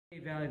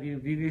Valley View,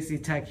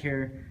 VVC Tech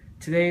here.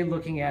 Today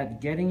looking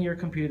at getting your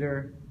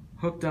computer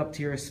hooked up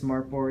to your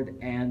SmartBoard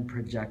and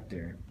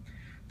projector.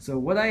 So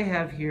what I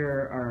have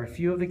here are a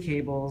few of the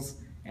cables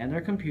and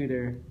our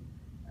computer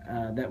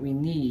that we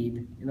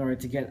need in order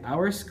to get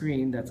our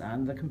screen that's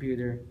on the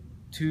computer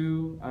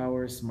to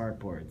our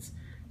SmartBoards.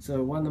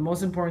 So one of the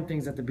most important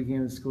things at the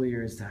beginning of the school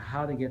year is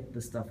how to get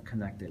the stuff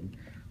connected.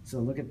 So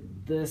look at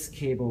this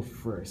cable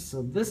first.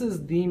 So this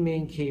is the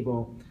main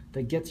cable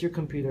that gets your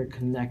computer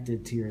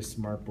connected to your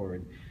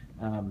SmartBoard.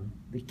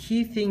 The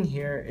key thing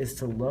here is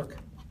to look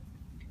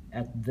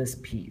at this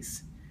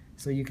piece.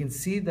 So you can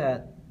see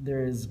that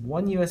there is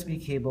one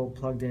USB cable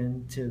plugged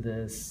into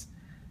this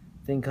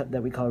thing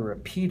that we call a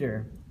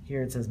repeater.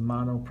 Here it says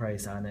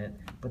monoprice on it,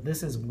 but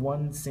this is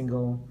one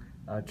single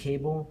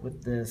cable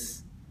with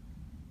this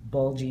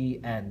bulgy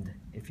end,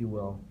 if you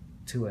will,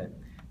 to it.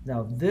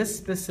 Now this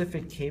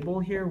specific cable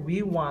here,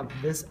 we want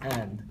this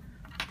end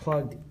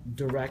plugged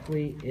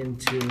directly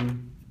into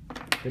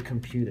the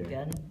computer.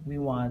 Again, we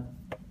want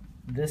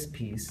this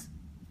piece,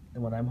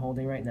 the one I'm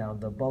holding right now,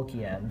 the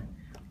bulky end,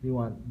 we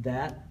want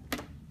that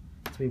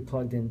to be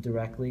plugged in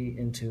directly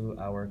into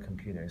our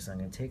computer. So I'm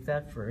going to take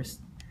that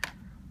first,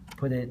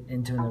 put it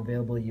into an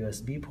available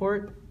USB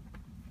port,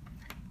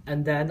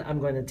 and then I'm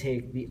going to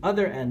take the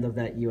other end of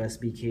that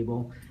USB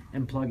cable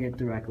and plug it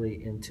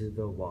directly into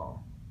the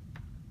wall.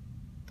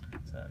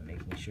 So I'm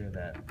making sure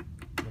that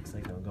looks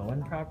like it'll go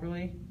in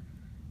properly.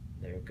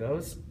 There it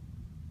goes.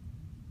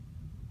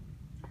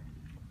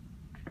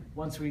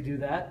 Once we do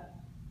that,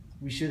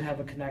 we should have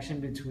a connection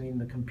between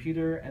the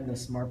computer and the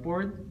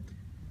SmartBoard.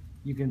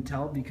 You can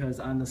tell because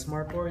on the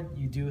SmartBoard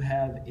you do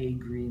have a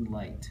green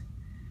light.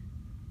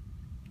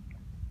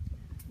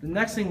 The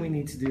next thing we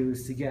need to do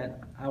is to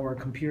get our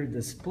computer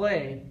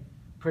display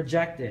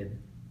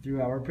projected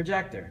through our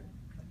projector.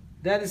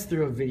 That is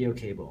through a video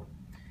cable.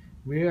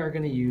 We are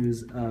going to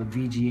use a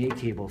VGA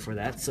cable for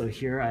that. So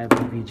here I have a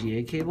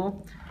VGA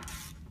cable.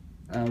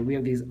 We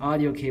have these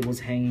audio cables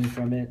hanging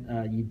from it.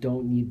 You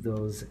don't need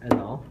those at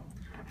all.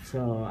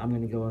 So I'm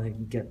going to go ahead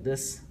and get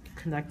this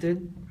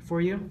connected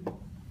for you.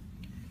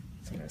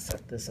 So I'm going to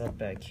set this up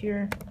back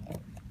here.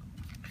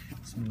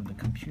 Let's move the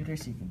computer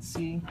so you can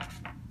see.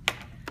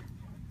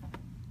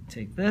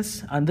 Take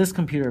this. On this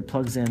computer it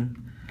plugs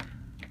in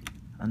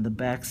on the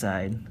back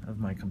side of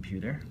my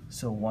computer.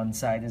 So one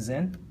side is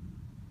in.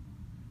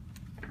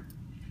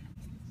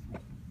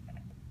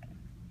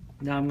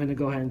 Now I'm going to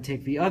go ahead and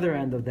take the other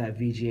end of that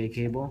VGA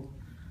cable,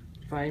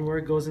 find where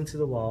it goes into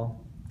the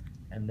wall,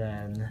 and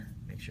then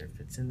make sure it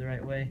fits in the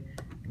right way,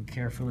 and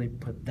carefully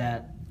put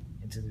that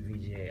into the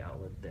VGA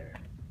outlet there.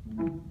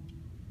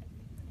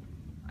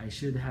 I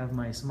should have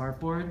my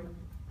SmartBoard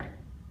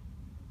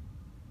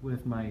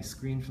with my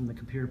screen from the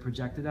computer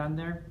projected on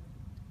there.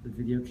 The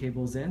video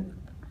cable's in.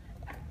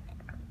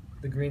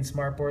 The green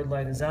SmartBoard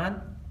light is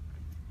on.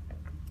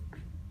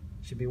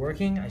 Should be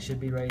working. I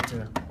should be ready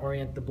to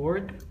orient the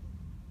board.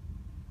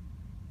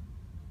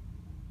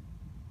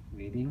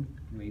 Waiting,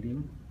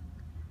 waiting,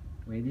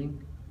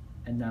 waiting,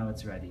 and now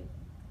it's ready.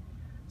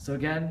 So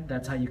again,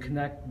 that's how you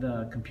connect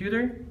the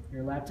computer,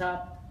 your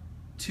laptop,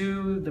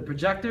 to the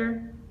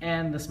projector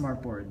and the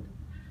SmartBoard.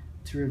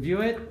 To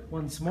review it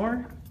once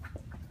more,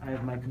 I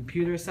have my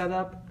computer set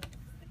up.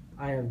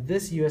 I have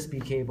this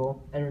USB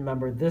cable, and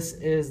remember this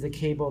is the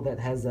cable that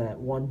has that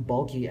one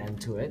bulky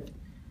end to it.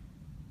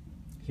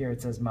 Here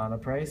it says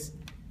monoprice.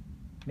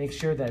 Make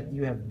sure that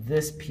you have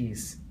this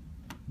piece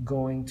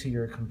going to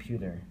your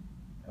computer.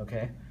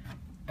 Okay,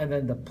 and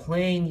then the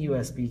plain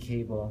USB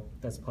cable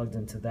that's plugged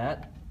into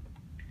that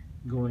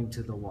going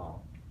to the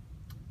wall.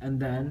 And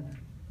then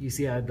you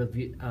see I have the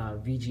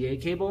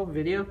VGA cable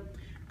video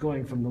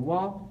going from the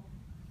wall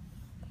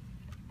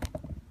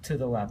to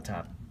the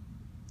laptop.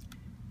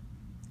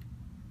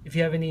 If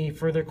you have any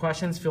further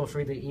questions, feel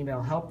free to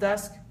email help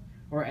desk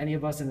or any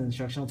of us in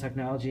instructional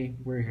technology.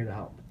 We're here to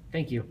help.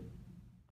 Thank you.